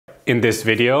In this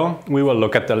video, we will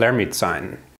look at the Lhermitte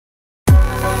sign.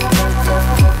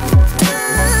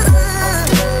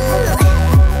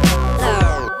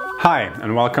 Hi,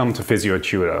 and welcome to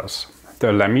Physiotutors.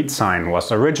 The Lhermitte sign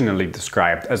was originally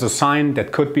described as a sign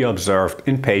that could be observed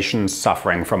in patients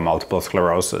suffering from multiple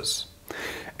sclerosis.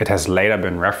 It has later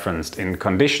been referenced in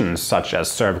conditions such as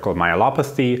cervical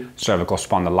myelopathy, cervical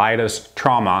spondylitis,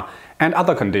 trauma, and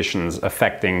other conditions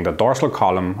affecting the dorsal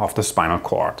column of the spinal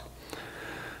cord.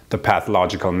 The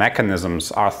pathological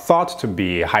mechanisms are thought to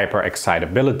be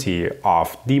hyperexcitability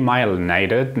of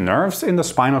demyelinated nerves in the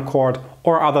spinal cord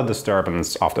or other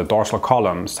disturbance of the dorsal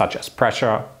column, such as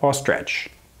pressure or stretch.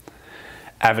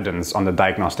 Evidence on the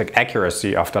diagnostic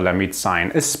accuracy of the Lhermitte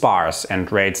sign is sparse and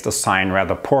rates the sign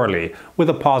rather poorly, with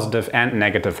a positive and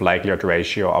negative likelihood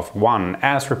ratio of 1,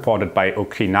 as reported by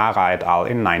Okinara et al.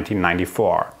 In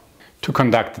 1994. To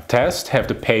conduct the test, have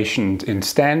the patient in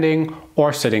standing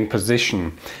or sitting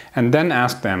position and then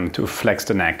ask them to flex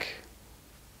the neck.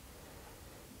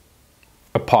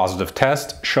 A positive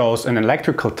test shows an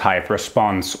electrical type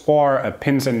response or a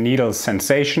pins and needles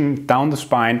sensation down the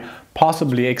spine,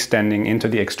 possibly extending into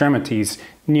the extremities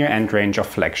near end range of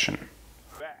flexion.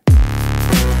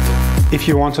 If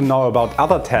you want to know about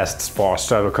other tests for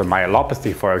cervical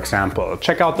myelopathy, for example,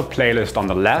 check out the playlist on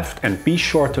the left and be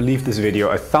sure to leave this video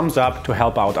a thumbs up to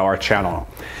help out our channel.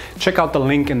 Check out the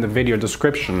link in the video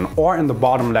description or in the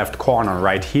bottom left corner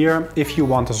right here if you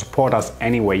want to support us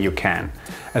any way you can.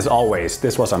 As always,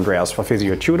 this was Andreas for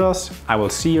Physiotutors. I will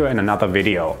see you in another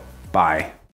video. Bye.